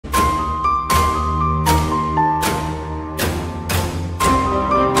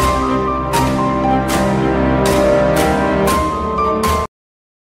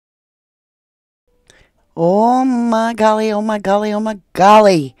Oh my golly, oh my golly, oh my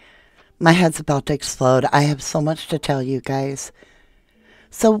golly. My head's about to explode. I have so much to tell you guys.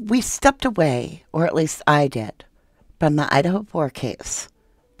 So we stepped away, or at least I did, from the Idaho 4 case,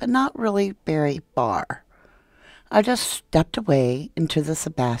 but not really very far. I just stepped away into the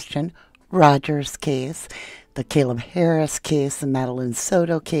Sebastian Rogers case, the Caleb Harris case, the Madeline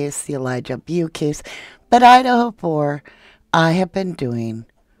Soto case, the Elijah Bew case, but Idaho 4 I have been doing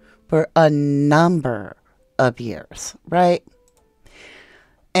for a number of years, right?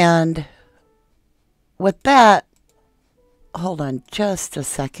 And with that, hold on just a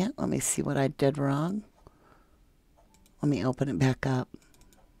second. Let me see what I did wrong. Let me open it back up.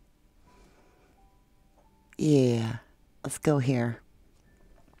 Yeah, let's go here.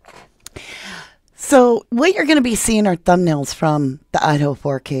 So what you're going to be seeing are thumbnails from the Idaho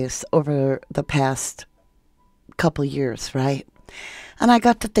 4 case over the past couple years, right? And I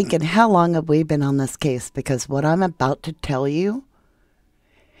got to thinking, how long have we been on this case? Because what I'm about to tell you,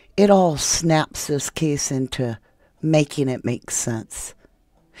 it all snaps this case into making it make sense.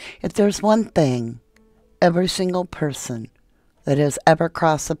 If there's one thing every single person that has ever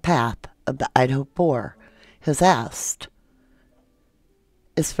crossed the path of the Idaho 4 has asked,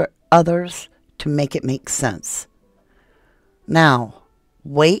 is for others to make it make sense. Now,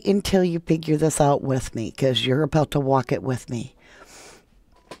 wait until you figure this out with me, because you're about to walk it with me.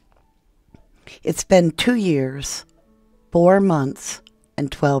 It's been 2 years, 4 months,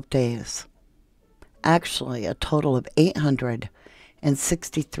 and 12 days. Actually, a total of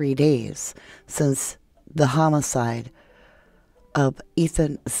 863 days since the homicide of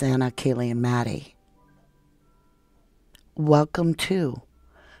Ethan, Xana, Kaylee, and Maddie. Welcome to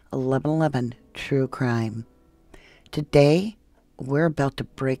 1111 True Crime. Today, we're about to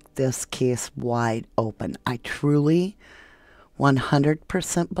break this case wide open. I truly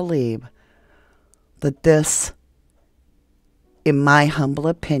 100% believe that this, in my humble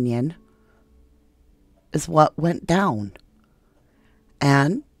opinion, is what went down.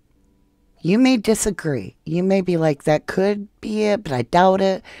 And you may disagree. You may be like, that could be it, but I doubt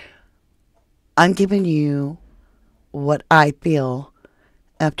it. I'm giving you what I feel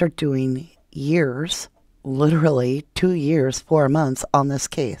after doing years, literally 2 years, 4 months on this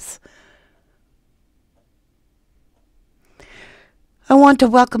case. I want to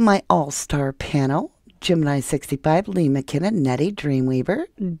welcome my all-star panel: Gemini65, Lee McKinnon, Nettie Dreamweaver,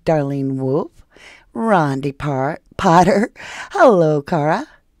 Darlene Wolf, Rondi Potter. Hello, Cara.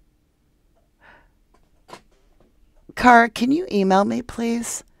 Cara, can you email me,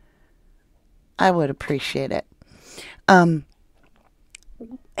 please? I would appreciate it. Hey,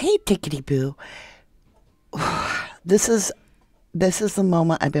 Tickety Boo. This is the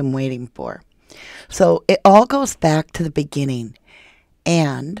moment I've been waiting for. So it all goes back to the beginning,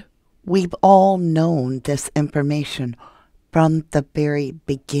 and we've all known this information from the very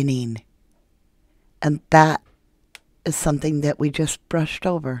beginning. And that is something that we just brushed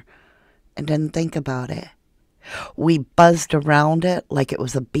over and didn't think about it. We buzzed around it like it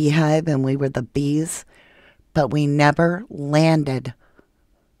was a beehive and we were the bees, but we never landed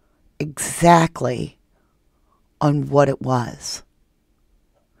exactly on what it was.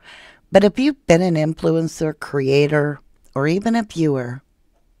 But if you've been an influencer, creator, or even a viewer,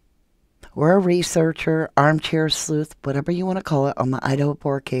 or a researcher, armchair sleuth, whatever you want to call it, on the Idaho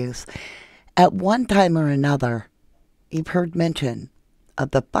 4 case, at one time or another, you've heard mention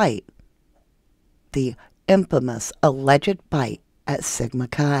of the fight, the infamous alleged fight at Sigma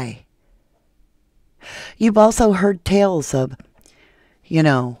Chi. You've also heard tales of,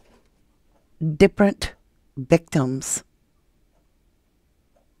 different victims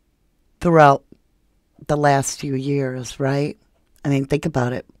throughout the last few years, right? I mean, think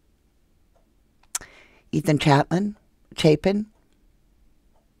about it. Ethan Chapin,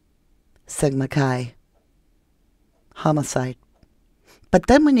 Sigma Chi, homicide. But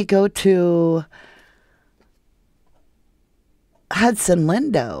then when you go to Hudson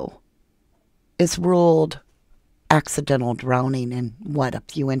Lindo, it's ruled accidental drowning in, what, a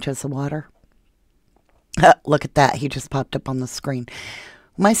few inches of water? Look at that. He just popped up on the screen.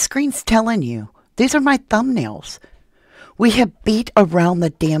 My screen's telling you. These are my thumbnails. We have beat around the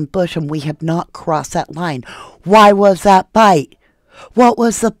damn bush and we have not crossed that line. Why was that bite? What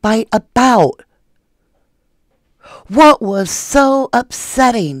was the bite about? What was so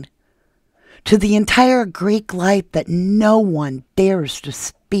upsetting to the entire Greek life that no one dares to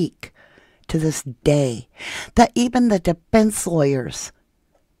speak to this day? That even the defense lawyers,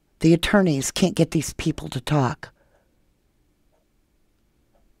 the attorneys, can't get these people to talk.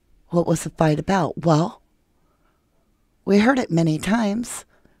 What was the fight about? Well, we heard it many times,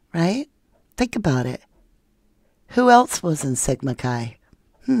 right? Think about it. Who else was in Sigma Chi?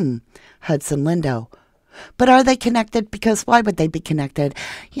 Hudson Lindo. But are they connected? Because why would they be connected?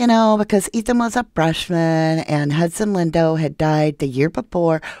 You know, because Ethan was a freshman and Hudson Lindo had died the year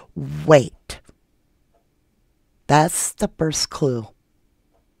before. Wait. That's the first clue.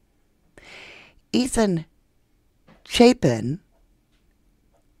 Ethan Chapin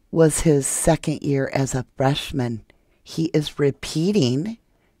was his second year as a freshman. He is repeating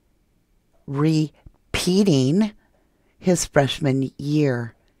his freshman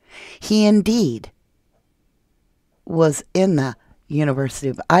year. He indeed was in the University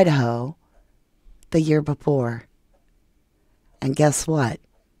of Idaho the year before. And guess what?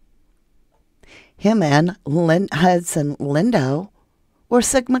 Him and Hudson Lindo were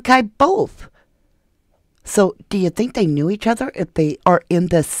Sigma Chi both. So do you think they knew each other if they are in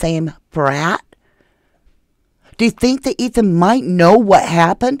the same frat? Do you think that Ethan might know what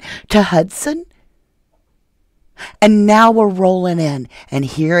happened to Hudson? And now we're rolling in, and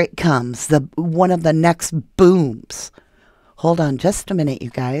here it comes, one of the next booms. Hold on just a minute,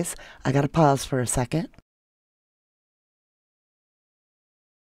 you guys. I got to pause for a second.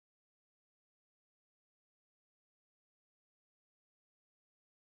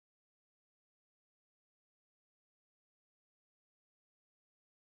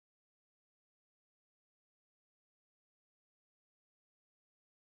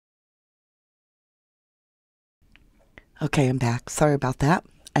 Okay, I'm back. Sorry about that.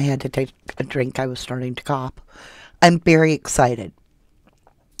 I had to take a drink. I was starting to cough. I'm very excited.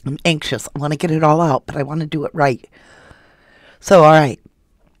 I'm anxious. I want to get it all out, but I want to do it right. So, all right.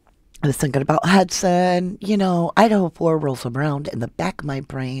 I was thinking about Hudson. You know, Idaho 4 rolls around in the back of my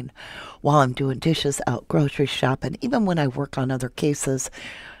brain while I'm doing dishes, out grocery shopping. Even when I work on other cases,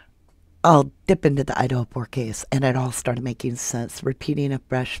 I'll dip into the Idaho 4 case, and it all started making sense. Repeating a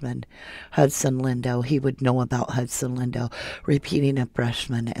freshman, Hudson Lindo. He would know about Hudson Lindo. Repeating a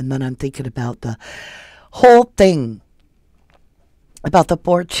freshman. And then I'm thinking about the whole thing about the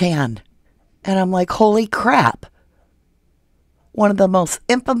 4chan. And I'm like, holy crap. One of the most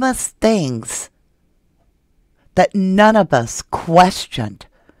infamous things that none of us questioned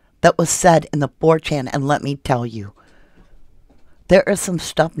that was said in the 4chan. And let me tell you, there is some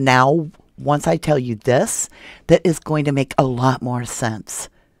stuff now, once I tell you this, that is going to make a lot more sense.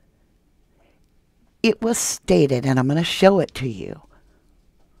 It was stated, and I'm going to show it to you,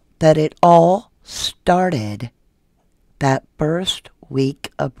 that it all started that first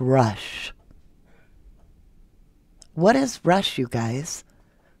week of Rush. What is Rush, you guys?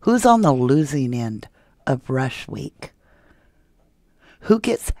 Who's on the losing end of Rush Week? Who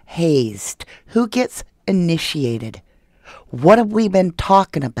gets hazed? Who gets initiated? What have we been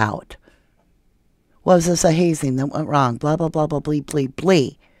talking about? Was this a hazing that went wrong? Blah, blah, blah, blah, blee, blee,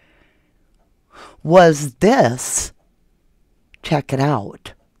 blee. Was this, check it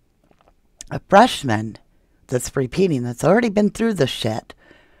out, a freshman that's repeating, that's already been through the shit,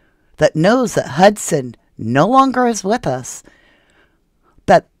 that knows that Hudson no longer is with us,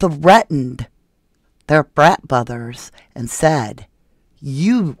 that threatened their frat brothers and said,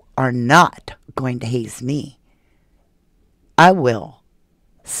 you are not going to haze me. I will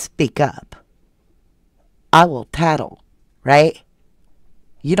speak up. I will tattle, right?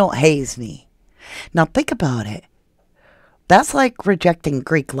 You don't haze me. Now think about it. That's like rejecting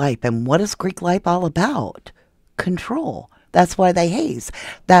Greek life. And what is Greek life all about? Control. That's why they haze.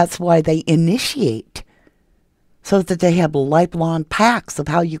 That's why they initiate. So that they have lifelong pacts of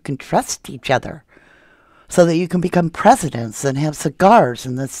how you can trust each other. So that you can become presidents and have cigars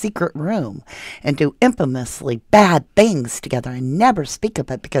in the secret room and do infamously bad things together and never speak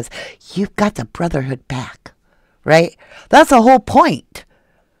of it because you've got the brotherhood back, right? That's the whole point.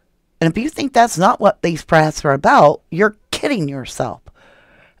 And if you think that's not what these frats are about, you're kidding yourself.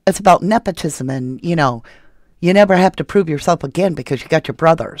 It's about nepotism and, you know, you never have to prove yourself again because you got your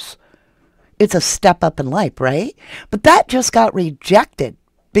brothers. It's a step up in life, right? But that just got rejected.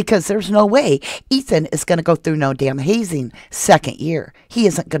 Because there's no way Ethan is going to go through no damn hazing second year. He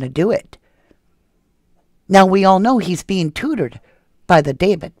isn't going to do it. Now, we all know he's being tutored by the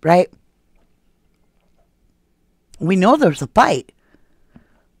David, right? We know there's a fight.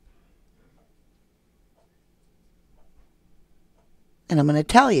 And I'm going to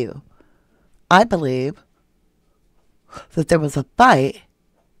tell you, I believe that there was a fight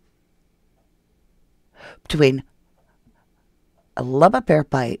between a love affair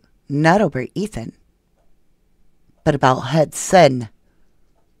fight, not over Ethan, but about Hudson.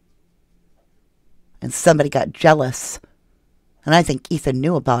 And somebody got jealous. And I think Ethan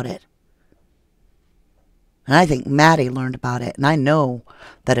knew about it. And I think Maddie learned about it. And I know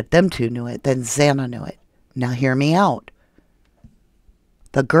that if them two knew it, then Xana knew it. Now hear me out.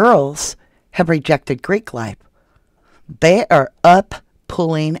 The girls have rejected Greek life. They are up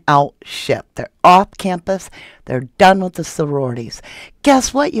pulling out ship. They're off campus. They're done with the sororities.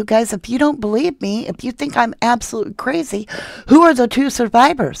 Guess what, you guys? If you don't believe me, if you think I'm absolutely crazy, who are the two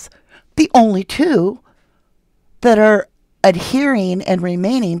survivors? The only two that are adhering and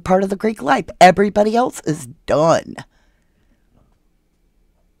remaining part of the Greek life. Everybody else is done.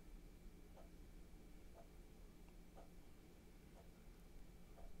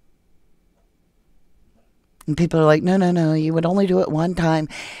 And people are like, no, no, no, you would only do it one time.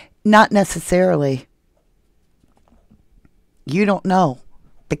 Not necessarily. You don't know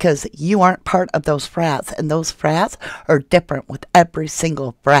because you aren't part of those frats. And those frats are different with every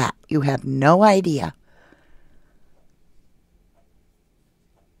single frat. You have no idea.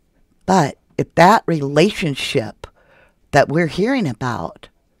 But if that relationship that we're hearing about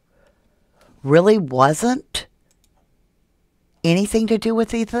really wasn't anything to do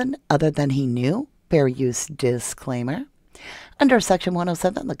with Ethan other than he knew, fair use disclaimer. Under Section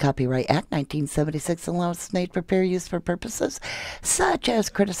 107 of the Copyright Act 1976, allowance made for fair use for purposes such as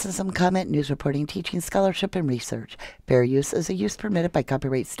criticism, comment, news reporting, teaching, scholarship, and research. Fair use is a use permitted by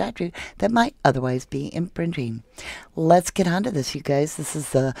copyright statute that might otherwise be infringing. Let's get on to this, you guys. This is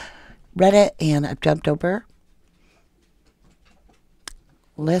the Reddit, and I've jumped over.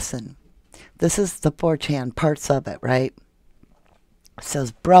 Listen, this is the 4chan parts of it, right? It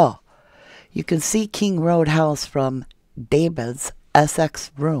says, bro, you can see King Roadhouse from David's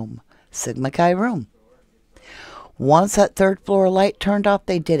SX room, Sigma Chi room. Once that third floor light turned off,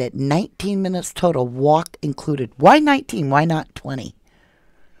 they did it. 19 minutes total, walk included. Why 19? Why not 20?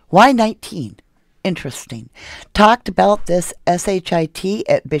 Why 19? Interesting. Talked about this SHIT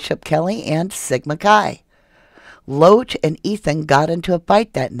at Bishop Kelly and Sigma Chi. Loach and Ethan got into a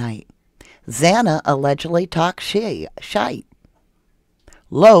fight that night. Xana allegedly talked shite.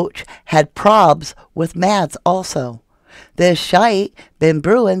 Loach had probs with Mads also. This shite been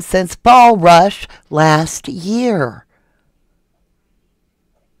brewing since Fall Rush last year.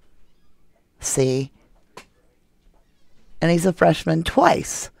 See? And he's a freshman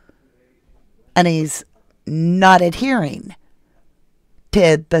twice. And he's not adhering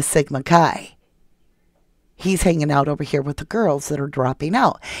to the Sigma Chi. He's hanging out over here with the girls that are dropping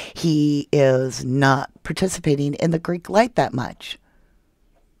out. He is not participating in the Greek life that much.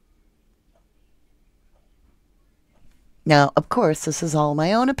 Now, of course, this is all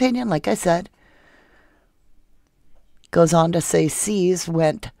my own opinion, like I said. Goes on to say C's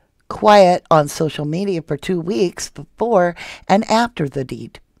went quiet on social media for 2 weeks before and after the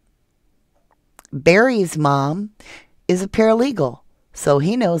deed. Barry's mom is a paralegal, so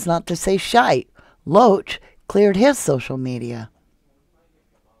he knows not to say shite. Loach cleared his social media.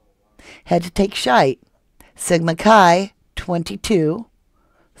 Had to take shite. Sigma Chi, 22,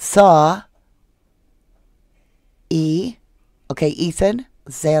 saw Ethan,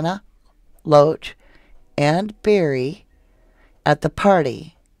 Xana, Loach, and Barry at the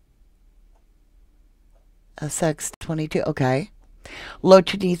party. SX 22, okay.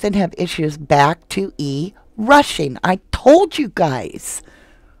 Loach and Ethan have issues back to E rushing. I told you guys.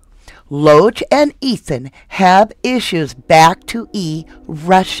 Loach and Ethan have issues back to E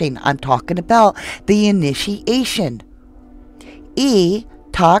rushing. I'm talking about the initiation. E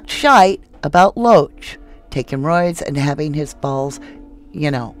talked shite about Loach taking roids and having his balls, you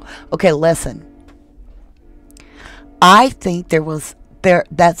know. Okay, listen. I think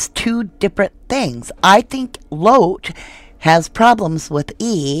that's two different things. I think Loach has problems with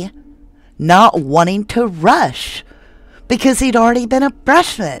E not wanting to rush because he'd already been a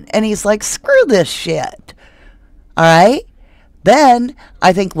freshman and he's like, screw this shit. All right? Then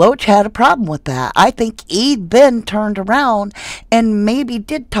I think Loach had a problem with that. I think E then turned around and maybe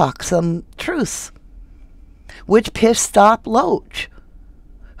did talk some truths, which pissed off Loach,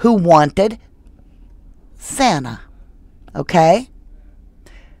 who wanted Xana. Okay?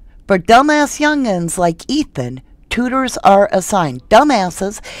 For dumbass youngins like Ethan, tutors are assigned.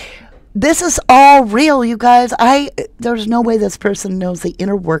 Dumbasses. This is all real, you guys. There's no way this person knows the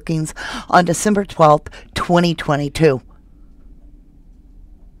inner workings on December 12th, 2022.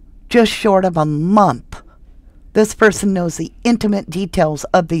 Just short of a month. This person knows the intimate details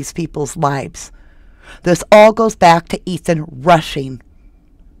of these people's lives. This all goes back to Ethan rushing.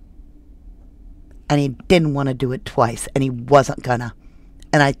 And he didn't want to do it twice, and he wasn't gonna.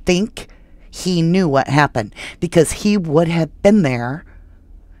 And I think he knew what happened because he would have been there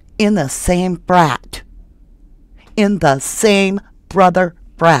in the same brat, in the same brother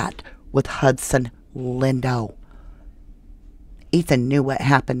brat with Hudson Lindo. Ethan knew what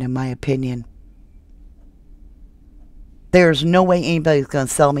happened, in my opinion. There's no way anybody's going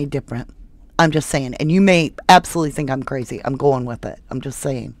to sell me different. I'm just saying. And you may absolutely think I'm crazy. I'm going with it. I'm just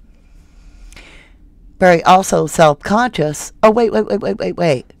saying. Very also self-conscious. Oh, wait.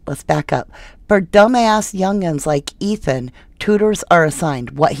 Let's back up. For dumbass youngins like Ethan, tutors are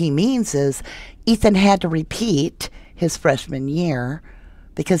assigned. What he means is Ethan had to repeat his freshman year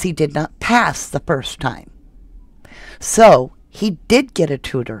because he did not pass the first time. So he did get a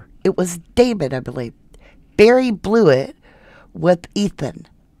tutor. It was David, I believe. Barry blew it with Ethan.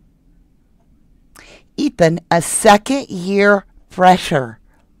 Ethan, a second-year fresher.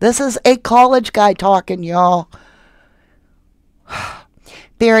 This is a college guy talking, y'all.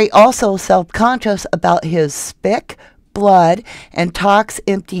 Barry also self-conscious about his spick, blood, and talks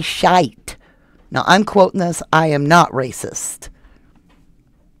empty shite. Now, I'm quoting this. I am not racist.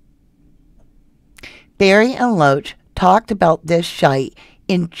 Barry and Loach talked about this shite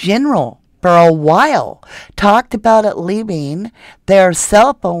in general for a while. Talked about it leaving their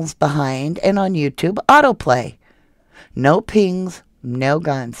cell phones behind and on YouTube autoplay. No pings, no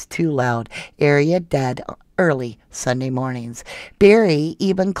guns, too loud. Area dead early Sunday mornings. Barry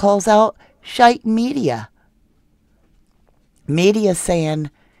even calls out shite media. Media saying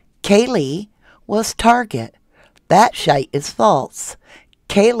Kaylee was target. That shite is false.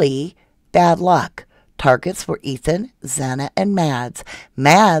 Kaylee, bad luck. Targets were Ethan, Xana, and Mads.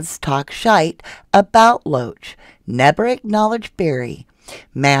 Mads talk shite about Loach. Never acknowledge Barry.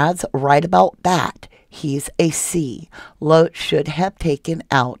 Mads right about that. He's a C. Loach should have taken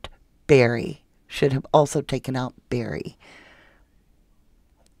out Barry. Should have also taken out Barry.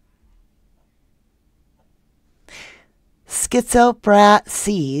 Schizo brat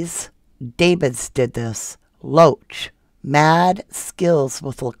C's. Davids did this. Loach. Mad skills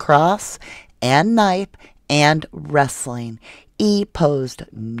with lacrosse and knife and wrestling. E posed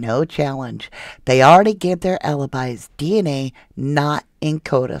no challenge. They already gave their alibis. DNA not in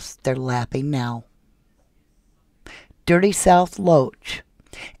CODIS. They're laughing now. Dirty South Loach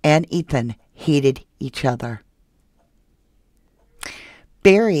and Ethan hated each other.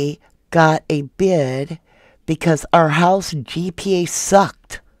 Barry got a bid because our house GPA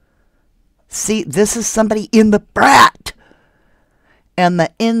sucked. See, this is somebody in the brat. And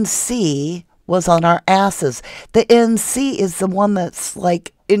the NC was on our asses. The NC is the one that's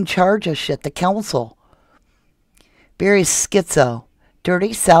like in charge of shit, the council. Barry's schizo.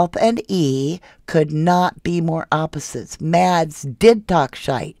 Dirty South and E could not be more opposites. Mads did talk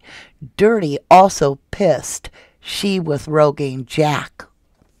shite. Dirty also pissed. She with Rogaine Jack.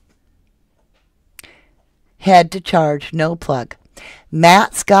 Head to charge, no plug.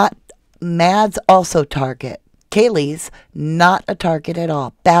 Mads also target. Kaylee's not a target at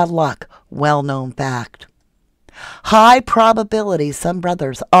all. Bad luck. Well-known fact. High probability some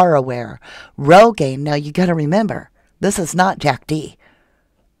brothers are aware. Rogaine, now you got to remember, this is not Jack D.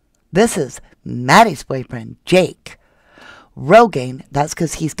 This is Maddie's boyfriend, Jake. Rogaine, that's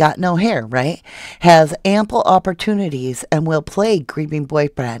because he's got no hair, right? Has ample opportunities and will play grieving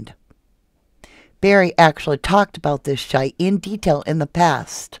boyfriend. Barry actually talked about this shite in detail in the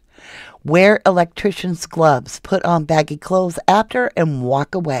past. Wear electrician's gloves, put on baggy clothes after, and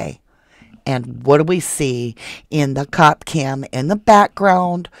walk away. And what do we see in the cop cam in the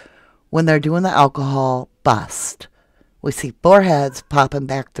background when they're doing the alcohol bust? We see four heads popping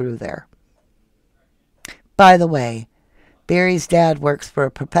back through there. By the way, Barry's dad works for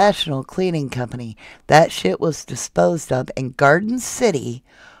a professional cleaning company. That shit was disposed of in Garden City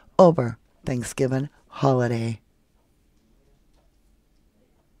over Thanksgiving holiday.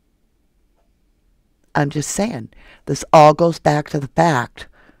 I'm just saying, this all goes back to the fact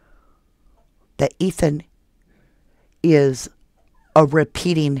that Ethan is a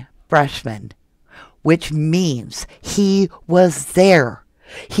repeating freshman, which means he was there.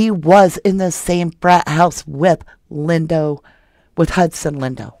 He was in the same frat house with Lindo, with Hudson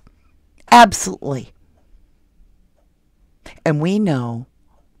Lindo. Absolutely. And we know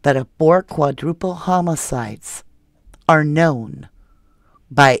that 4 quadruple homicides are known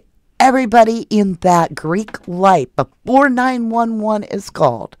by everybody in that Greek life before 911 is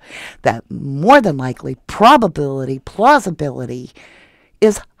called, that more than likely plausibility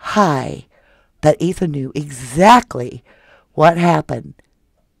is high that Ethan knew exactly what happened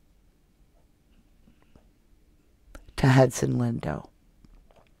to Hudson Lindo.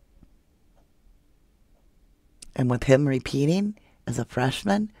 And with him repeating as a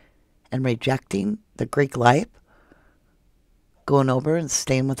freshman and rejecting the Greek life, going over and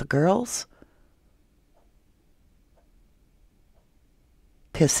staying with the girls,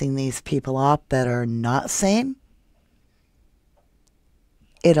 pissing these people off that are not sane,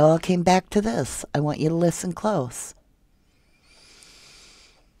 it all came back to this. I want you to listen close.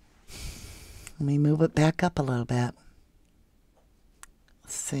 Let me move it back up a little bit.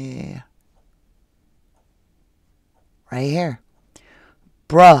 Let's see. Right here.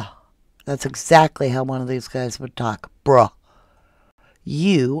 Bruh. That's exactly how one of these guys would talk. Bruh.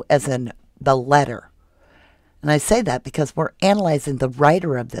 You, as in the letter. And I say that because we're analyzing the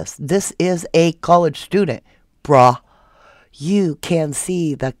writer of this. This is a college student. Bruh. You can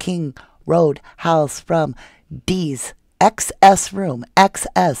see the King Road house from D's XS room.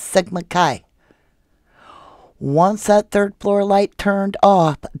 XS Sigma Chi. Once that third floor light turned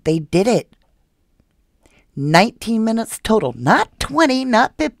off, they did it. 19 minutes total. Not 20,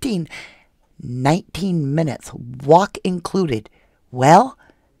 not 15. 19 minutes. Walk included. Well,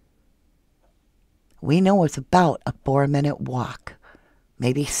 we know it's about a 4-minute walk.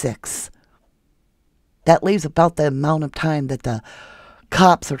 Maybe 6. That leaves about the amount of time that the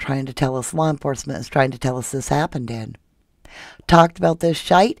cops are trying to tell us, law enforcement is trying to tell us this happened in. Talked about this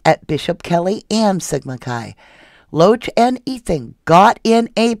shite at Bishop Kelly and Sigma Chi. Loach and Ethan got in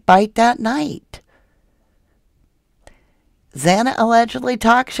a fight that night. Xana allegedly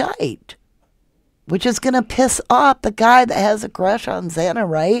talked shite, which is going to piss off the guy that has a crush on Xana,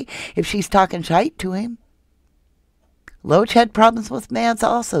 right? If she's talking shite to him. Loach had problems with Mads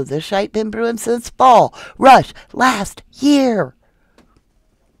also. This shite been brewing since fall. Rush last year.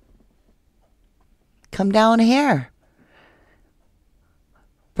 Come down here.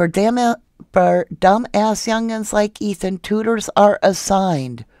 For dumbass youngins like Ethan, tutors are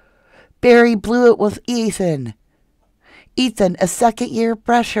assigned. Barry blew it with Ethan. Ethan, a second-year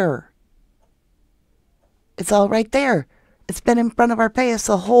fresher. It's all right there. It's been in front of our face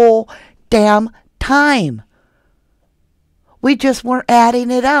the whole damn time. We just weren't adding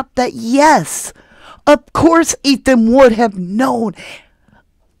it up that, yes, of course Ethan would have known.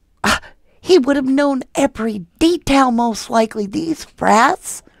 He would have known every detail, most likely. These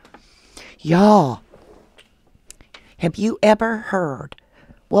frats. Y'all, have you ever heard?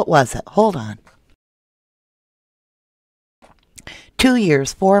 What was it? Hold on. 2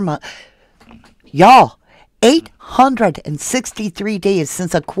 years, 4 months. Y'all, 863 days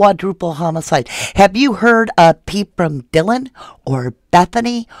since a quadruple homicide. Have you heard a peep from Dylan or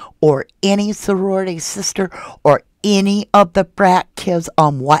Bethany or any sorority sister or any of the frat kids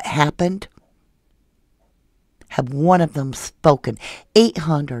on what happened? Have one of them spoken?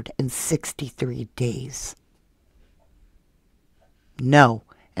 863 days. No.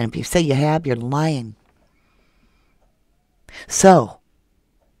 And if you say you have, you're lying. So,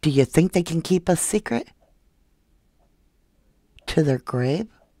 do you think they can keep a secret to their grave?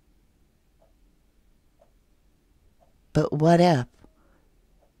 But what if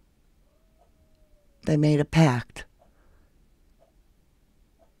they made a pact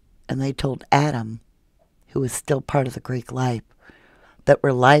and they told Adam, who is still part of the Greek life, that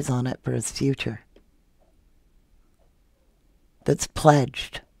relies on it for his future, that's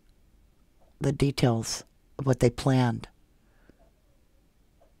pledged the details of what they planned?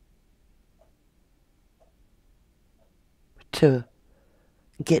 To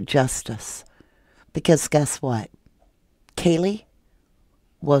get justice. Because guess what? Kaylee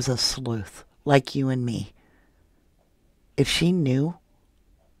was a sleuth, like you and me. If she knew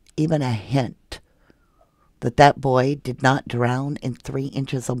even a hint that that boy did not drown in 3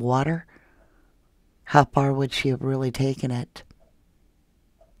 inches of water, how far would she have really taken it?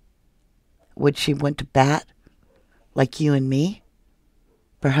 Would she went to bat, like you and me,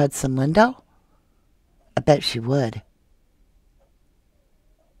 for Hudson Lindo? I bet she would.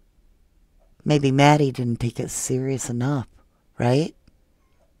 Maybe Maddie didn't take it serious enough, right?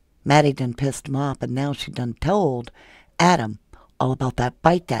 Maddie done pissed him off, and now she done told Adam all about that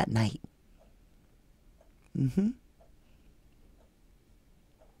fight that night.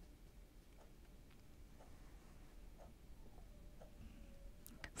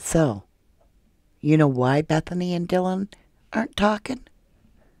 So, you know why Bethany and Dylan aren't talking?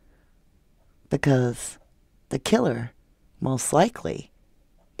 Because the killer, most likely,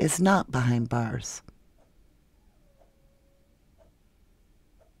 is not behind bars.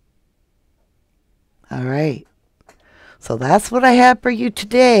 All right. So that's what I have for you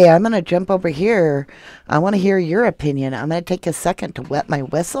today. I'm going to jump over here. I want to hear your opinion. I'm going to take a second to wet my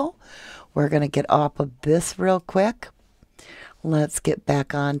whistle. We're going to get off of this real quick. Let's get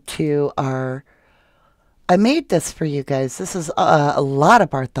back on to our... I made this for you guys. This is a lot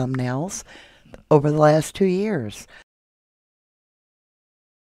of our thumbnails over the last 2 years.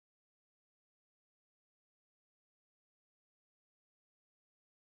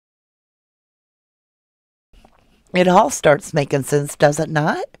 It all starts making sense, does it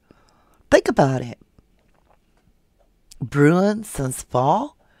not? Think about it. Brewing since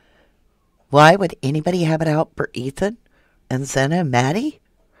fall. Why would anybody have it out for Ethan and Senna and Maddie?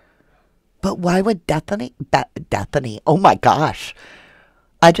 But why would Bethany? Oh my gosh.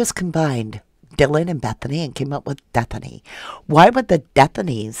 I just combined Dylan and Bethany and came up with Bethany. Why would the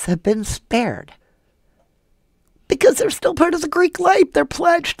Bethanies have been spared? Because they're still part of the Greek life. They're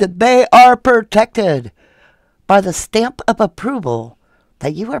pledged that they are protected by the stamp of approval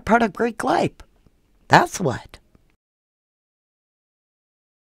that you are part of Greek life. That's what.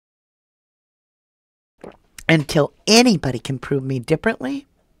 Until anybody can prove me differently,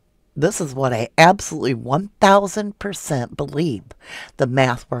 this is what I absolutely 1000% believe the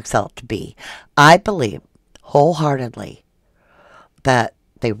math works out to be. I believe wholeheartedly that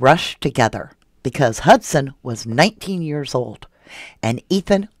they rushed together because Hudson was 19 years old and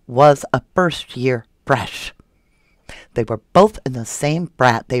Ethan was a first-year fresh. They were both in the same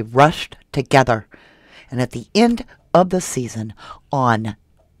brat. They rushed together. And at the end of the season on,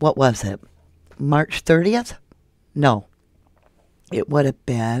 what was it, March 30th? No. It would have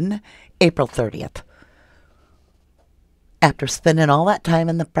been April 30th. After spending all that time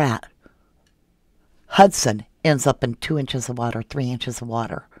in the brat, Hudson ends up in 2 inches of water, 3 inches of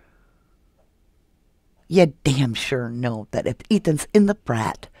water. You damn sure know that if Ethan's in the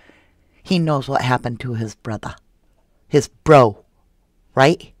brat, he knows what happened to his brother. His bro.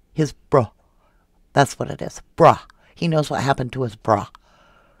 Right? His bro. That's what it is. Bra. He knows what happened to his bra.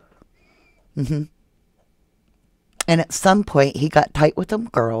 And at some point, he got tight with them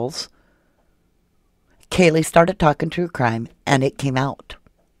girls. Kaylee started talking true crime, and it came out.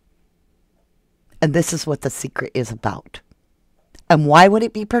 And this is what the secret is about. And why would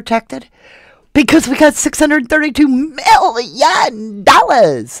it be protected? Because we got $632 million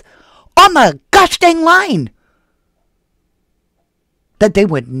on the gosh dang line that they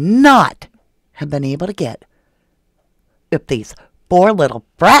would not have been able to get if these 4 little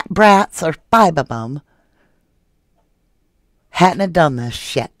brats, or 5 of them, hadn't have done this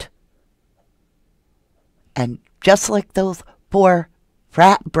shit. And just like those 4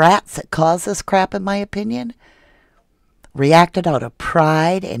 brats that caused this crap, in my opinion, reacted out of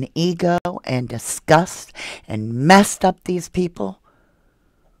pride and ego and disgust and messed up these people,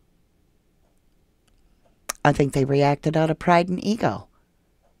 I think they reacted out of pride and ego.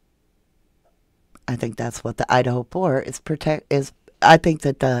 I think that's what the Idaho 4 is I think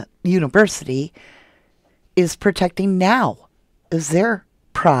that the university is protecting now, is their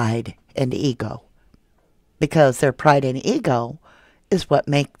pride and ego. Because their pride and ego is what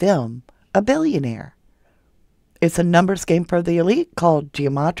make them a billionaire. It's a numbers game for the elite called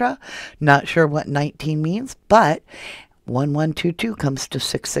Gematria. Not sure what 19 means, but 1122 comes to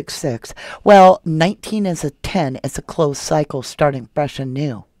 666. Well, 19 is a 10. It's a closed cycle starting fresh and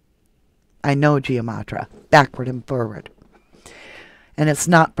new. I know Gematria, backward and forward. And it's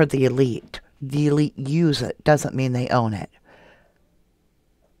not for the elite. The elite use it, doesn't mean they own it.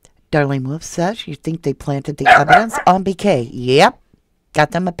 Darlene Wolf says, you think they planted the evidence on BK? Yep.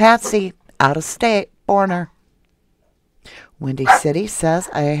 Got them a patsy. Out of state. Foreigner. Windy City says,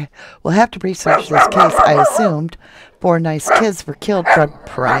 I will have to research this case. I assumed 4 nice kids were killed from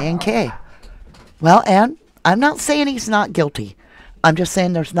Brian K. Well, Ann, I'm not saying he's not guilty. I'm just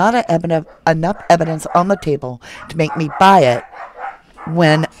saying there's not enough evidence on the table to make me buy it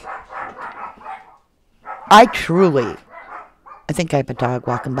when I think I have a dog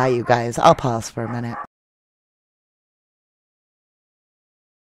walking by, you guys. I'll pause for a minute.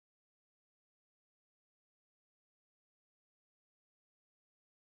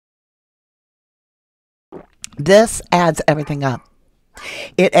 This adds everything up.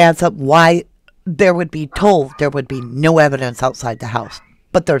 It adds up why there would be no evidence outside the house.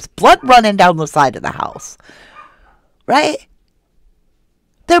 But there's blood running down the side of the house. Right?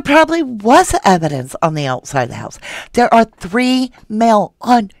 There probably was evidence on the outside of the house. There are 3 male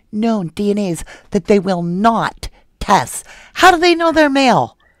unknown DNAs that they will not test. How do they know they're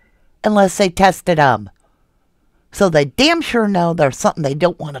male? Unless they tested them. So they damn sure know there's something they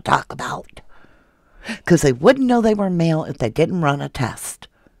don't want to talk about. Because they wouldn't know they were male if they didn't run a test.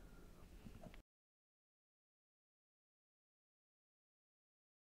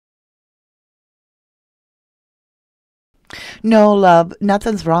 No, love,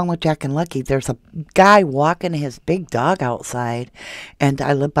 nothing's wrong with Jack and Lucky. There's a guy walking his big dog outside, and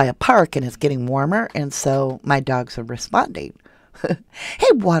I live by a park, and it's getting warmer, and so my dogs are responding.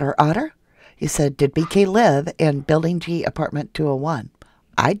 Hey, Water Otter. He said, did BK live in Building G, Apartment 201?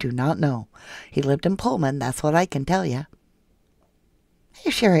 I do not know. He lived in Pullman, that's what I can tell you.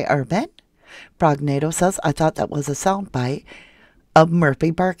 Hey, Sherry Urban. Prognado says, I thought that was a soundbite of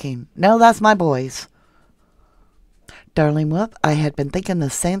Murphy barking. No, that's my boys. Darling Whoop, I had been thinking the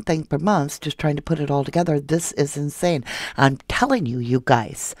same thing for months, just trying to put it all together. This is insane. I'm telling you, you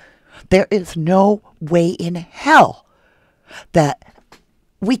guys, there is no way in hell that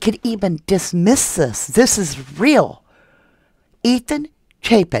we could even dismiss this. This is real. Ethan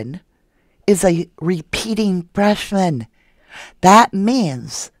Chapin is a repeating freshman. That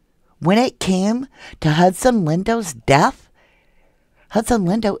means when it came to Hudson Lindo's death, Hudson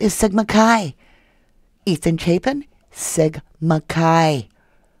Lindo is Sigma Chi. Ethan Chapin, Sigma Chi.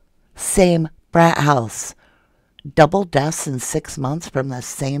 Same frat house. Double deaths in 6 months from the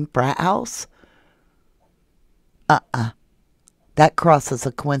same frat house? That crosses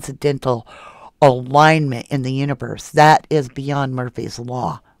a coincidental alignment in the universe. That is beyond Murphy's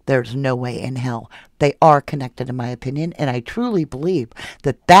Law. There's no way in hell. They are connected, in my opinion, and I truly believe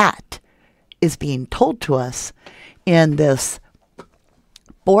that that is being told to us in this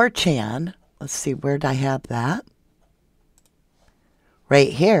 4chan. Let's see, where did I have that? Right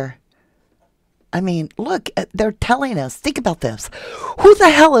here. I mean, look, they're telling us, think about this. Who the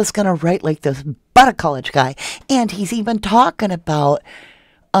hell is going to write like this? But a college guy. And he's even talking about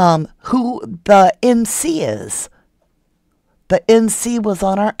who the NC is. The NC was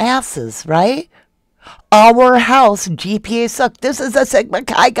on our asses, right? Our house, GPA sucked. This is a Sigma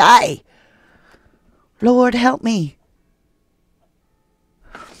Chi guy. Lord help me.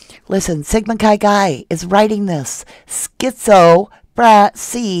 Listen, Sigma Chi guy is writing this. Schizo Brat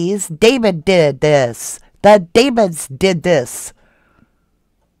sees David did this. The Davids did this.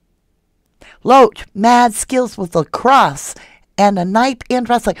 Loach, mad skills with lacrosse and a knife and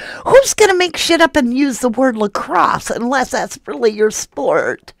wrestling. Who's going to make shit up and use the word lacrosse unless that's really your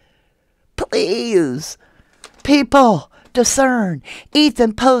sport? Please. People, discern.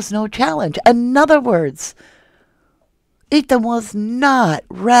 Ethan posed no challenge. In other words, Ethan was not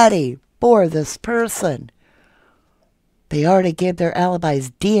ready for this person. They already gave their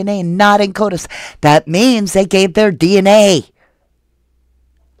alibis. DNA not in CODIS. That means they gave their DNA.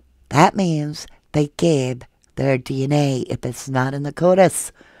 That means they gave their DNA if it's not in the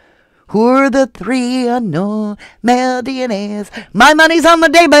CODIS. Who are the 3 unknown male DNAs? My money's on the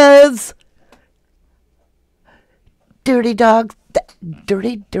Davids. Dirty dog.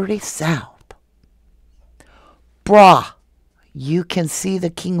 Dirty, dirty South. Brah. You can see the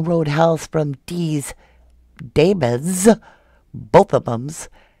King Road house from these Davids, both of them's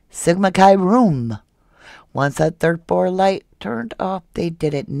Sigma Chi room. Once that third floor light turned off, they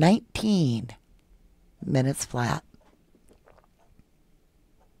did it 19 minutes flat.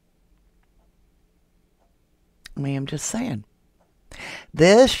 I mean, I'm just saying.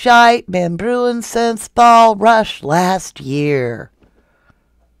 This shite been brewing since fall rush last year.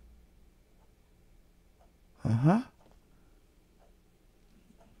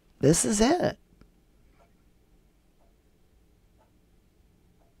 This is it.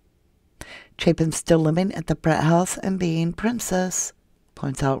 Chapin's still living at the Brett house and being princess,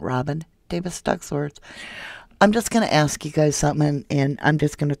 points out Robin Davis Ducksworth. I'm just going to ask you guys something, and I'm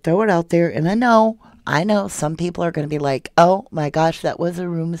just going to throw it out there. And I know some people are going to be like, oh my gosh, that was a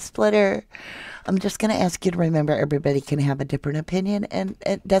room splitter. I'm just going to ask you to remember everybody can have a different opinion, and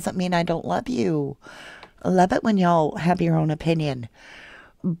it doesn't mean I don't love you. I love it when y'all have your own opinion.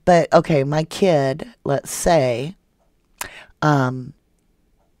 But, okay, my kid, let's say, I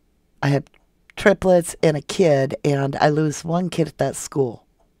have triplets and a kid, and I lose one kid at that school.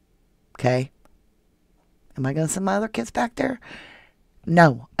 Okay? Am I going to send my other kids back there?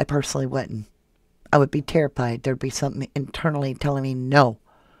 No, I personally wouldn't. I would be terrified. There'd be something internally telling me no.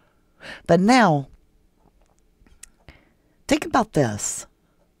 But now, think about this.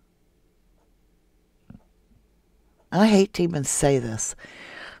 I hate to even say this,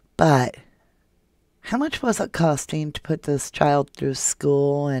 but how much was it costing to put this child through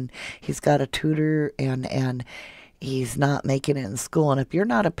school, and he's got a tutor, and he's not making it in school? And if you're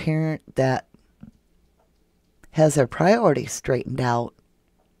not a parent that has their priorities straightened out,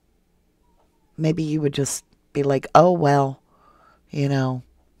 maybe you would just be like, oh, well, you know,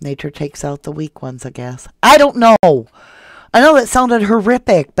 nature takes out the weak ones, I guess. I don't know. I know that sounded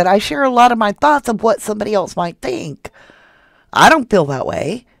horrific, but I share a lot of my thoughts of what somebody else might think. I don't feel that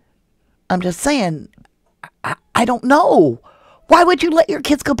way. I'm just saying, I don't know. Why would you let your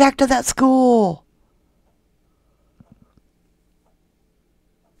kids go back to that school?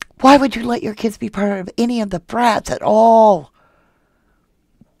 Why would you let your kids be part of any of the frats at all?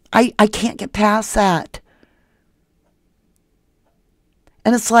 I can't get past that.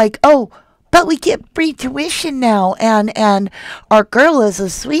 And it's like, oh, but we get free tuition now, and our girl is a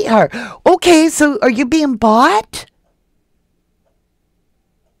sweetheart. Okay, so are you being bought?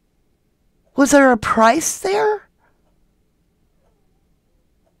 Was there a price there?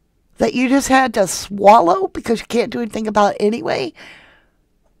 that you just had to swallow because you can't do anything about it anyway?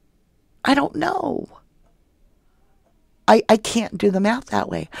 I don't know. I can't do the math that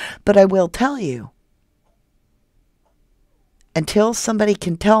way. But I will tell you, until somebody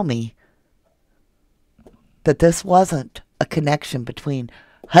can tell me that this wasn't a connection between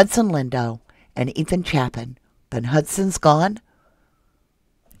Hudson Lindo and Ethan Chapin, then Hudson's gone,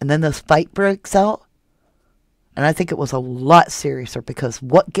 and then this fight breaks out. And I think it was a lot seriouser, because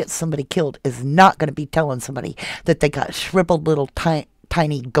what gets somebody killed is not going to be telling somebody that they got shriveled little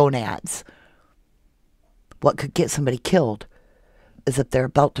tiny gonads. What could get somebody killed is if they're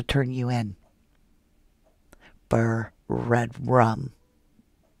about to turn you in for red rum.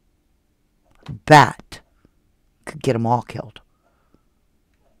 That could get them all killed.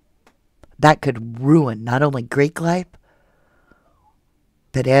 That could ruin not only Greek life,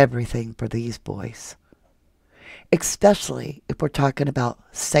 but everything for these boys. Especially if we're talking about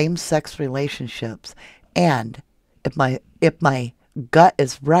same-sex relationships, and if my gut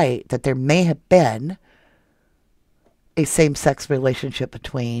is right that there may have been a same-sex relationship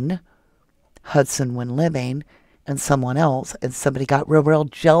between Hudson when living and someone else, and somebody got real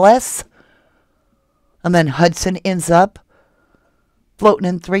jealous, and then Hudson ends up floating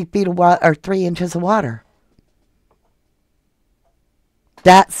in 3 feet of water, or 3 inches of water.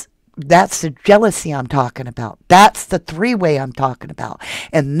 That's the jealousy I'm talking about. That's the three-way I'm talking about.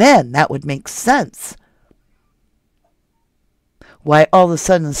 And then that would make sense why all of a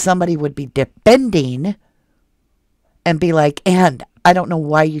sudden somebody would be defending and be like, and I don't know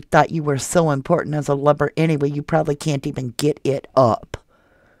why you thought you were so important as a lover anyway. You probably can't even get it up.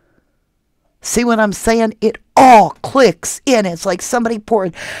 See what I'm saying? It all clicks in. It's like somebody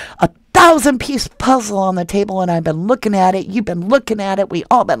poured a 1,000-piece puzzle on the table, and I've been looking at it. You've been looking at it. We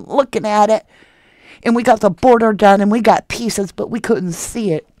all been looking at it. And we got the border done, and we got pieces, but we couldn't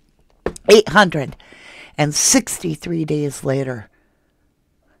see it. 863 days later.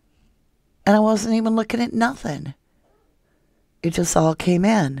 And I wasn't even looking at nothing. It just all came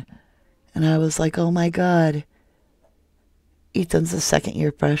in. And I was like, oh my God. Ethan's a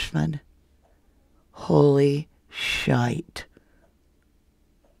second-year freshman. Holy shite.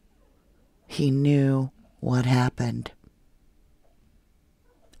 He knew what happened.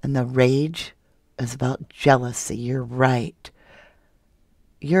 And the rage is about jealousy. You're right.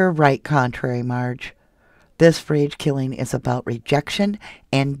 You're right, Contrary Marge. This rage killing is about rejection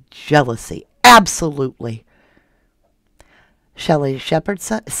and jealousy. Absolutely. Sally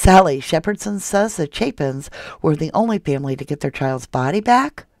Shepherdson says the Chapins were the only family to get their child's body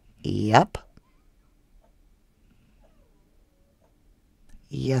back. Yep.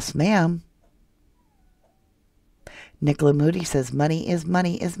 Yes, ma'am. Nicola Moody says, money is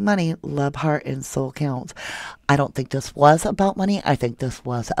money is money. Love, heart, and soul counts. I don't think this was about money. I think this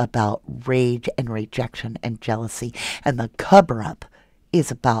was about rage and rejection and jealousy. And the cover-up is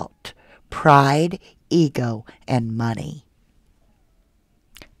about pride, ego, and money.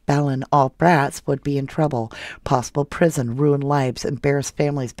 Fallon, all brats would be in trouble. Possible prison, ruined lives, embarrassed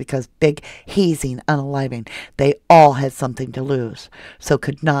families because big hazing, unaliving. They all had something to lose, so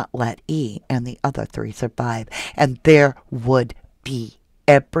could not let E and the other 3 survive. And there would be,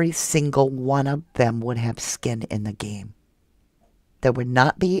 every single one of them would have skin in the game. There would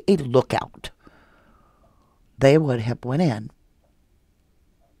not be a lookout. They would have went in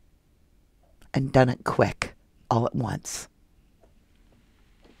and done it quick, all at once.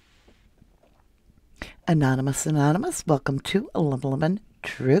 Anonymous, welcome to 1111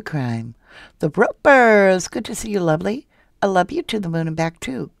 True Crime. The Ropers, good to see you, lovely. I love you to the moon and back,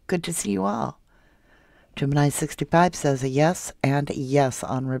 too. Good to see you all. Gemini65 says a yes and a yes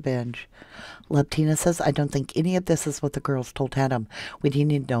on revenge. Love Tina says, I don't think any of this is what the girls told Adam. We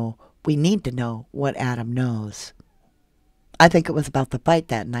need to know what Adam knows. I think it was about the fight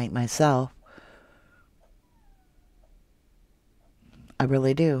that night myself. I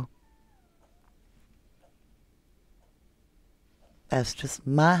really do. That's just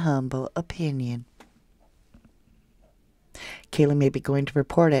my humble opinion. Kaylee may be going to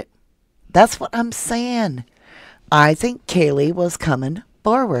report it. That's what I'm saying. I think Kaylee was coming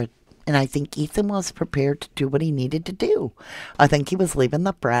forward. And I think Ethan was prepared to do what he needed to do. I think he was leaving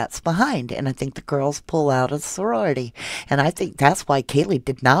the brats behind. And I think the girls pull out a sorority. And I think that's why Kaylee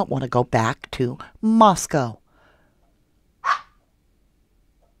did not want to go back to Moscow.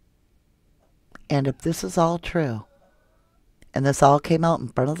 And if this is all true, and this all came out in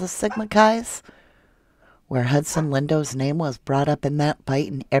front of the Sigma Chi's, where Hudson Lindo's name was brought up in that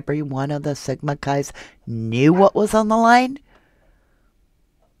fight, and every one of the Sigma Chi's knew what was on the line,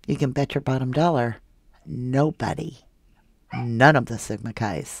 you can bet your bottom dollar nobody, none of the Sigma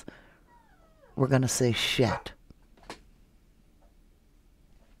Chi's we're going to see shit.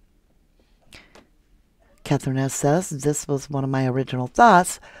 Catherine S. says, this was one of my original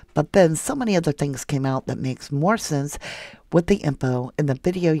thoughts, but then so many other things came out that makes more sense with the info in the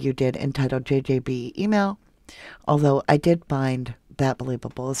video you did entitled JJB Email, although I did find that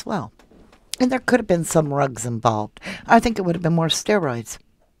believable as well. And there could have been some rugs involved. I think it would have been more steroids.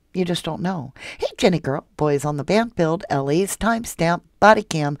 You just don't know. Hey, Jenny girl, boys on the Banfield, LA's timestamp body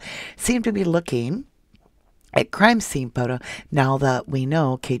cam seem to be looking at crime scene photo now that we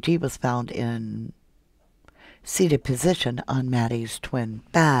know KG was found in seated position on Maddie's twin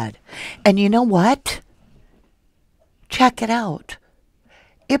bed. And you know what? Check it out.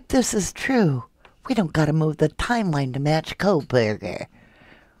 If this is true, we don't got to move the timeline to match Kohlberger.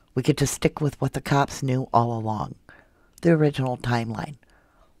 We could just stick with what the cops knew all along. The original timeline.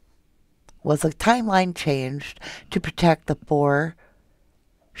 Was the timeline changed to protect the 4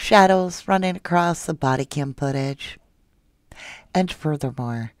 shadows running across the body cam footage? And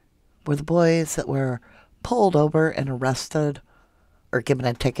furthermore, were the boys that were pulled over and arrested or given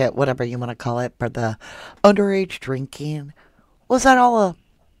a ticket, whatever you want to call it, for the underage drinking, was that all a,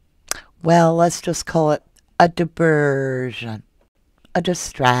 well, let's just call it a diversion, a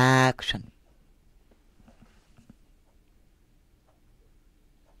distraction?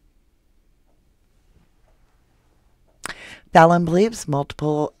 Fallon believes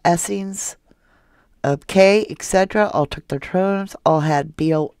multiple Essings of K, etc., all took their turns, all had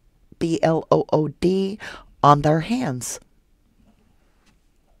BLOOD on their hands.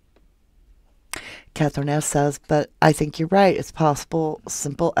 Catherine S. says, but I think you're right. It's possible,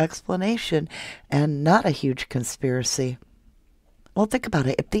 simple explanation, and not a huge conspiracy. Well, think about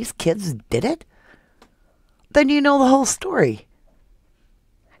it. If these kids did it, then you know the whole story.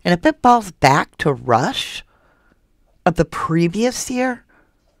 And if it falls back to Rush of the previous year,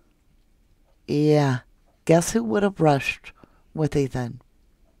 yeah, guess who would have rushed with Ethan?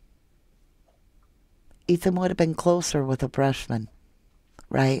 Ethan would have been closer with a freshman,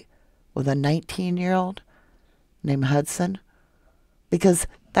 right? With a 19-year-old named Hudson, because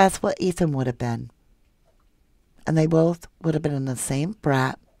that's what Ethan would have been. And they both would have been in the same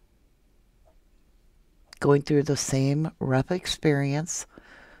frat, going through the same rough experience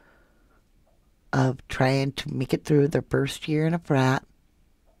of trying to make it through their first year in a frat,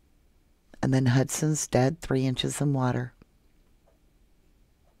 and then Hudson's dead 3 inches in water.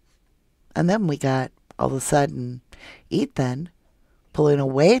 And then we got, all of a sudden, Ethan pulling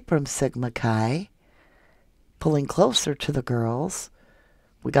away from Sigma Chi, pulling closer to the girls.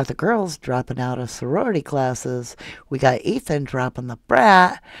 We got the girls dropping out of sorority classes. We got Ethan dropping the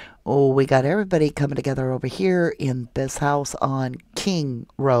frat. Oh, we got everybody coming together over here in this house on King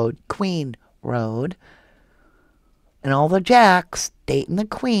Road, Queen Road. And all the jacks dating the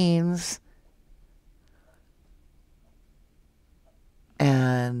queens.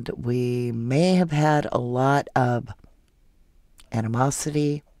 And we may have had a lot of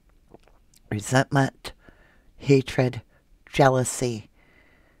animosity, resentment, hatred, jealousy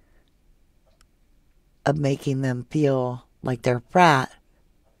of making them feel like their frat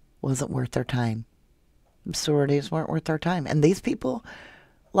wasn't worth their time. Sororities weren't worth their time. And these people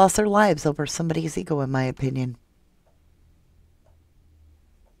lost their lives over somebody's ego, in my opinion.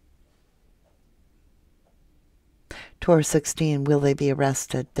 Tour 16, will they be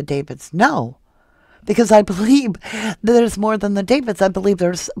arrested? The Davids? No. Because I believe there's more than the Davids. I believe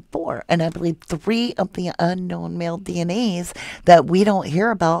there's 4. And I believe 3 of the unknown male DNAs that we don't hear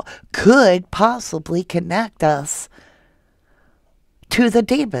about could possibly connect us to the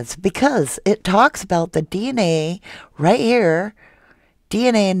Davids. Because it talks about the DNA right here.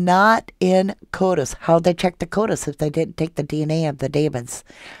 DNA not in CODIS. How'd they check the CODIS if they didn't take the DNA of the Davids?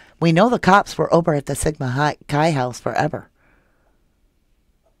 We know the cops were over at the Sigma Chi house forever.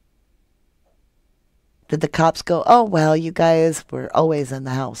 Did the cops go, oh, well, you guys were always in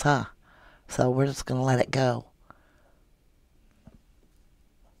the house, huh? So we're just going to let it go.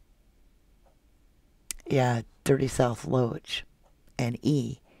 Yeah, Dirty South Loach and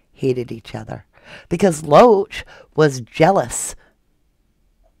E hated each other. Because Loach was jealous.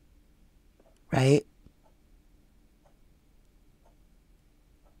 Right?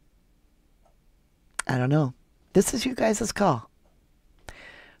 I don't know. This is you guys' call.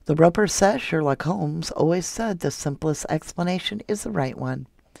 The Roper says Sherlock Holmes always said the simplest explanation is the right one.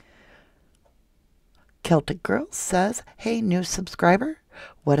 Celtic Girl says, hey, new subscriber.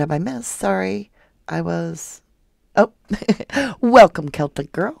 What have I missed? Sorry, I was... Oh, welcome,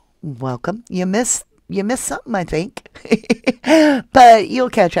 Celtic Girl. Welcome. You missed something, I think. But you'll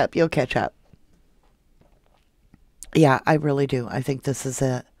catch up. You'll catch up. Yeah, I really do. I think this is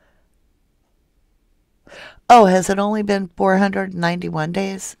it. Oh, has it only been 491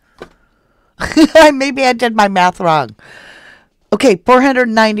 days? Maybe I did my math wrong. Okay,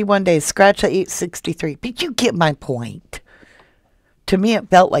 491 days. Scratch the 863. But you get my point. To me, it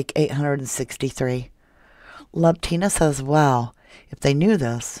felt like 863. Love Tina says, wow, if they knew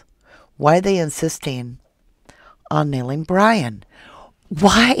this, why are they insisting on nailing Brian?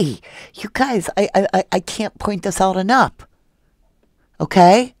 Why? You guys, I can't point this out enough.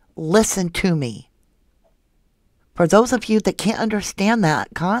 Okay? Listen to me. For those of you that can't understand that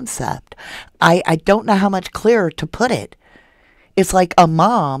concept, I don't know how much clearer to put it. It's like a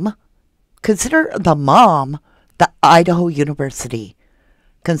mom. Consider the mom the Idaho University.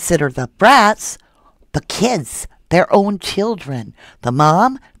 Consider the brats the kids, their own children. The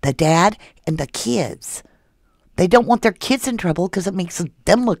mom, the dad, and the kids. They don't want their kids in trouble because it makes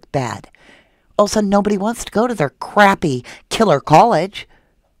them look bad. All of a sudden, nobody wants to go to their crappy killer college,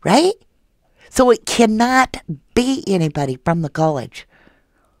 right? So it cannot be anybody from the college.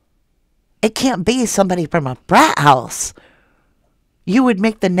 It can't be somebody from a frat house. You would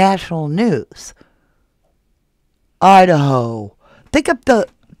make the national news. Idaho. Think of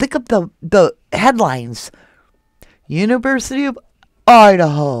the headlines. University of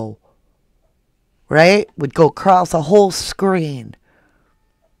Idaho. Right? Would go across a whole screen.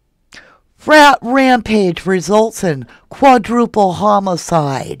 Frat rampage results in quadruple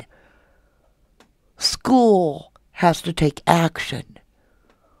homicide. School has to take action.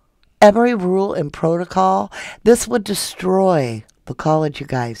 Every rule and protocol, this would destroy the college, you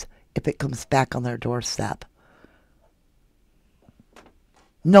guys, if it comes back on their doorstep.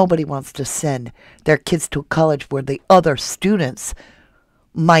 Nobody wants to send their kids to a college where the other students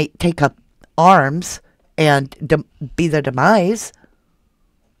might take up arms and be the demise.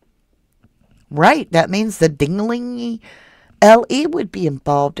 Right, that means the dingling LE would be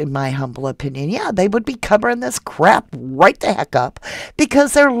involved, in my humble opinion. Yeah, they would be covering this crap right the heck up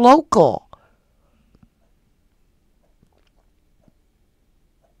because they're local.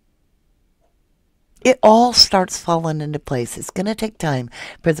 It all starts falling into place. It's going to take time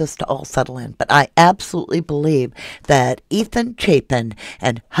for this to all settle in. But I absolutely believe that Ethan Chapin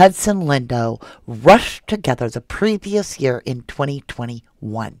and Hudson Lindo rushed together the previous year in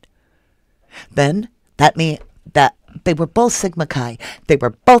 2021. Then that means that they were both Sigma Chi. They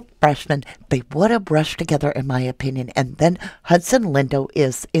were both freshmen. They would have rushed together, in my opinion. And then Hudson Lindo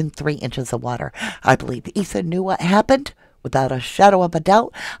is in 3 inches of water. I believe Ethan knew what happened. Without a shadow of a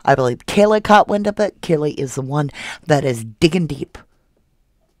doubt, I believe Kayla caught wind of it. Kayla is the one that is digging deep.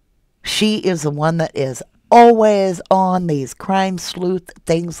 She is the one that is always on these crime sleuth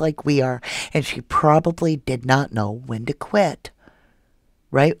things like we are. And she probably did not know when to quit.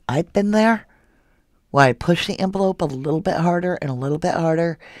 Right? I've been there. Where I push the envelope a little bit harder and a little bit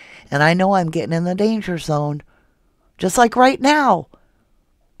harder. And I know I'm getting in the danger zone. Just like right now.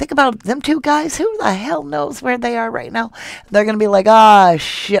 Think about them two guys. Who the hell knows where they are right now? They're going to be like, ah,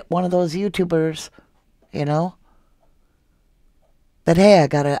 shit, one of those YouTubers, you know? But hey, I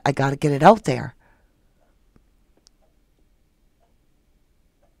gotta get it out there.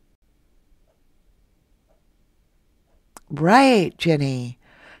 Right, Jenny.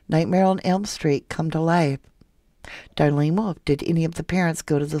 Nightmare on Elm Street come to life. Darlene Wolf, did any of the parents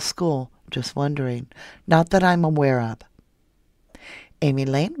go to the school? Just wondering. Not that I'm aware of. Amy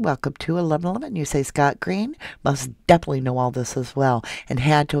Lane, welcome to 1111. You say Scott Green must definitely know all this as well and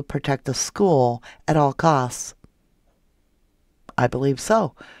had to protect the school at all costs. I believe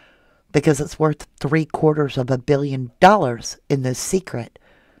so, because it's worth $750 million in this secret.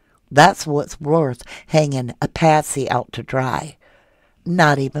 That's what's worth hanging a patsy out to dry.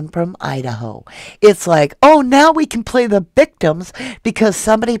 Not even from Idaho. It's like, oh, now we can play the victims because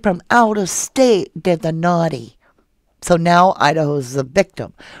somebody from out of state did the naughty. So now Idaho's the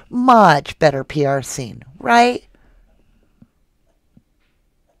victim. Much better PR scene, right?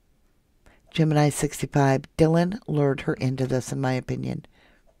 Gemini 65. Dylan lured her into this, in my opinion.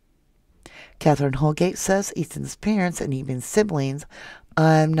 Catherine Holgate says Ethan's parents and even siblings,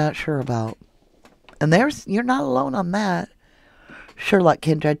 I'm not sure about. And you're not alone on that. Sherlock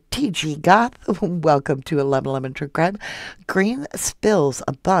Kendra, TG Goth, welcome to 1111 True Crime. Green spills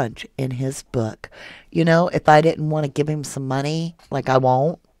a bunch in his book. You know, if I didn't want to give him some money, like I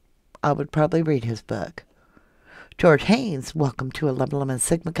won't, I would probably read his book. George Haynes, welcome to 1111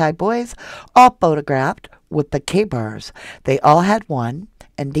 Sigma Chi boys, all photographed with the K-bars. They all had one,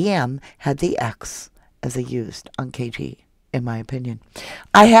 and DM had the X as a used on KG, in my opinion.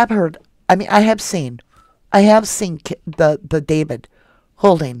 I have seen the David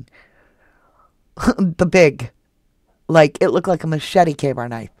holding the big, like, it looked like a machete K-bar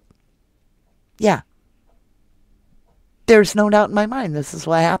knife. Yeah, There's no doubt in my mind this is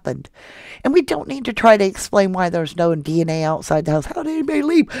what happened. And we don't need to try to explain why there's no DNA outside the house. How did anybody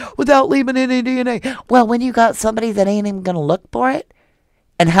leave without leaving any DNA? Well, when you got somebody that ain't even going to look for it,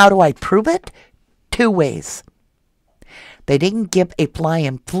 and how do I prove it? Two ways. They didn't give a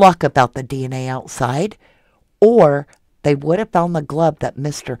flying fluck about the DNA outside, or they would have found the glove that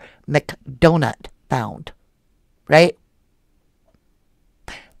Mr. McDonut found, right?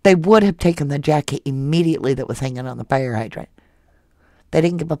 They would have taken the jacket immediately that was hanging on the fire hydrant. They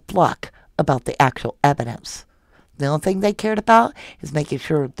didn't give a fluck about the actual evidence. The only thing they cared about is making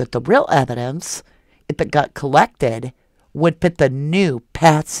sure that the real evidence, if it got collected, would fit the new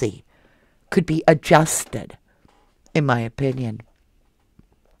Patsy, could be adjusted, in my opinion.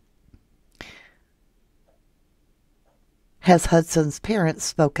 Has Hudson's parents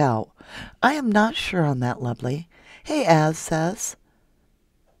spoke out? I am not sure on that, lovely. Hey, Az says.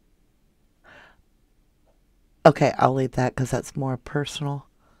 Okay, I'll leave that because that's more personal.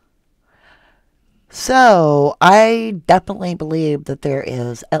 So, I definitely believe that there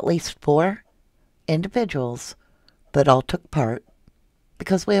is at least 4 individuals that all took part,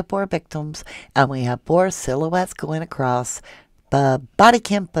 because we have 4 victims and we have 4 silhouettes going across the body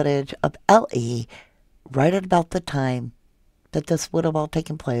cam footage of L.E. right at about the time that this would have all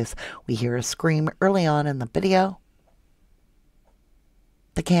taken place. We hear a scream early on in the video.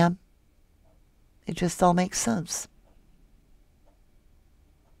 The cam. It just all makes sense.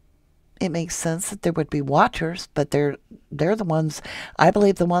 It makes sense that there would be watchers, but they're the ones, I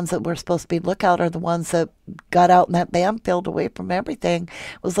believe the ones that were supposed to be lookout are the ones that got out in that field away from everything.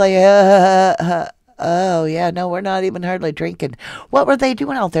 It was like, oh yeah, no, we're not even hardly drinking. What were they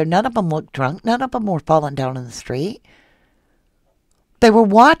doing out there? None of them looked drunk. None of them were falling down in the street. They were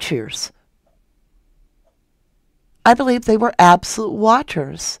watchers. I believe they were absolute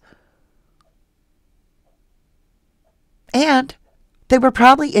watchers. And they were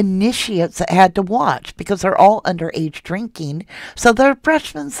probably initiates that had to watch because they're all underage drinking. So they're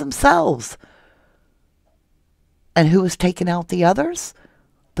freshmen themselves. And who was taking out the others?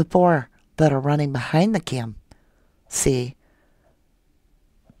 The 4 that are running behind the cam. See?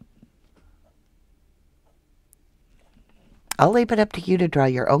 I'll leave it up to you to draw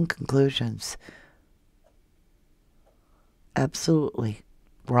your own conclusions. Absolutely.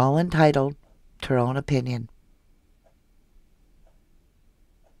 We're all entitled to our own opinion.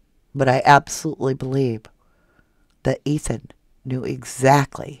 But I absolutely believe that Ethan knew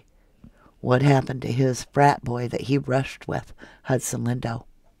exactly what happened to his frat boy that he rushed with, Hudson Lindo.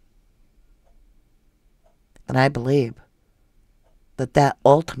 And I believe that that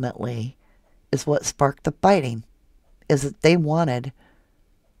ultimately is what sparked the fighting, is that they wanted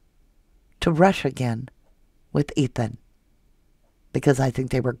to rush again with Ethan. Because I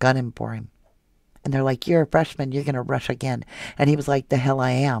think they were gunning for him. And they're like, you're a freshman, you're going to rush again. And he was like, the hell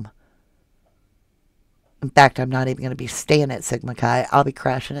I am. In fact, I'm not even going to be staying at Sigma Chi. I'll be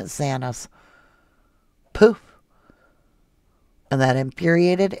crashing at Santa's. Poof. And that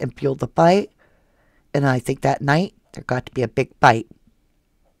infuriated and fueled the fight. And I think that night, there got to be a big fight.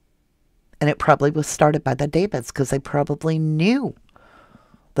 And it probably was started by the Davids because they probably knew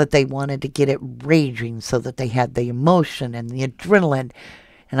that they wanted to get it raging so that they had the emotion and the adrenaline.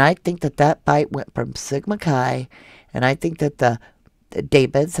 And I think that that fight went from Sigma Chi. And I think that the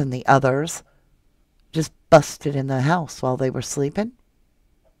Davids and the others just busted in the house while they were sleeping.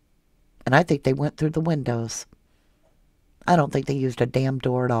 And I think they went through the windows. I don't think they used a damn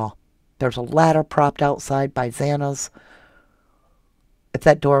door at all. There's a ladder propped outside by Xana's. If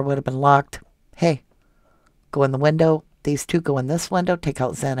that door would have been locked, hey, go in the window. These 2 go in this window, take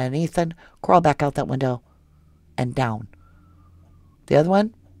out Xana and Ethan, crawl back out that window, and down. The other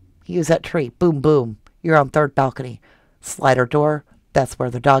one, use that tree. Boom, boom. You're on 3rd balcony. Slider door, that's where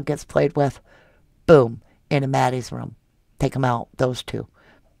the dog gets played with. Boom, into Maddie's room. Take them out, those 2.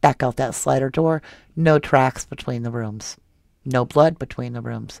 Back out that slider door. No tracks between the rooms. No blood between the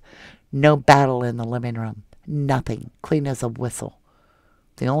rooms. No battle in the living room. Nothing. Clean as a whistle.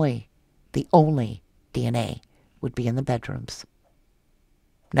 The only DNA would be in the bedrooms.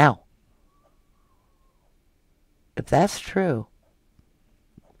 Now, if that's true,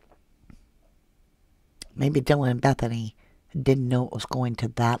 maybe Dylan and Bethany didn't know it was going to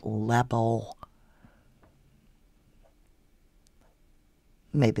that level.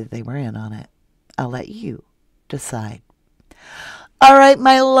 Maybe they were in on it. I'll let you decide. All right,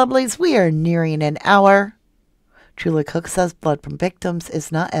 my lovelies, we are nearing an hour. Julie Cook says blood from victims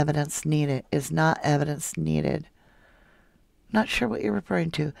is not evidence needed. Is not evidence needed. Not sure what you're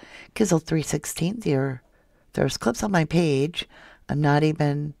referring to. Kizzle 316, there's clips on my page. I'm not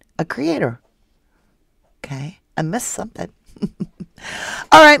even a creator. Okay. I missed something.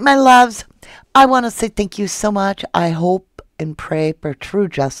 All right, my loves. I want to say thank you so much. I hope and pray for true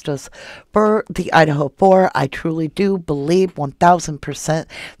justice for the Idaho Poor. I truly do believe 1000%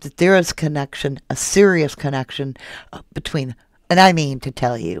 that there is a connection, a serious connection between, and I mean to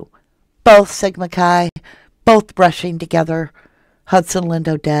tell you, both Sigma Chi, both rushing together, Hudson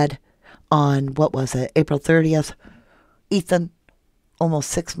Lindo dead on, what was it, April 30th? Ethan,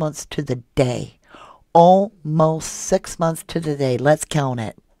 almost 6 months to the day. Almost 6 months to the day. Let's count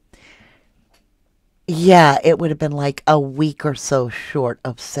it. Yeah, it would have been like a week or so short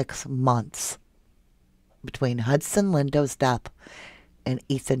of 6 months between Hudson Lindo's death and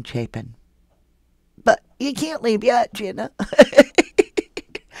Ethan Chapin. But you can't leave yet, Gina.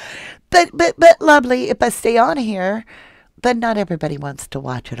 but lovely, if I stay on here, but not everybody wants to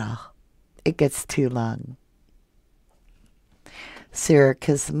watch it all. It gets too long. Sarah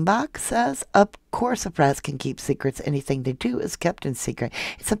Kissenbach says, of course a brass can keep secrets. Anything they do is kept in secret.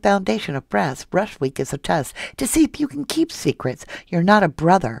 It's a foundation of brass. Rush Week is a test to see if you can keep secrets. You're not a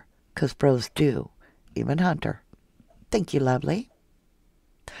brother, because bros do. Even Hunter. Thank you, lovely.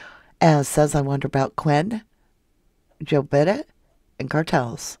 As says, I wonder about Quinn, Joe Bennett, and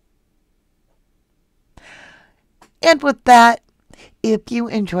cartels. And with that, if you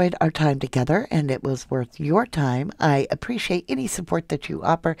enjoyed our time together and it was worth your time, I appreciate any support that you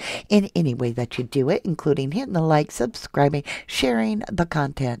offer in any way that you do it, including hitting the like, subscribing, sharing the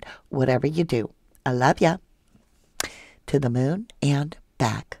content, whatever you do. I love ya. To the moon and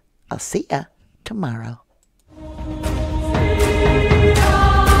back. I'll see ya tomorrow.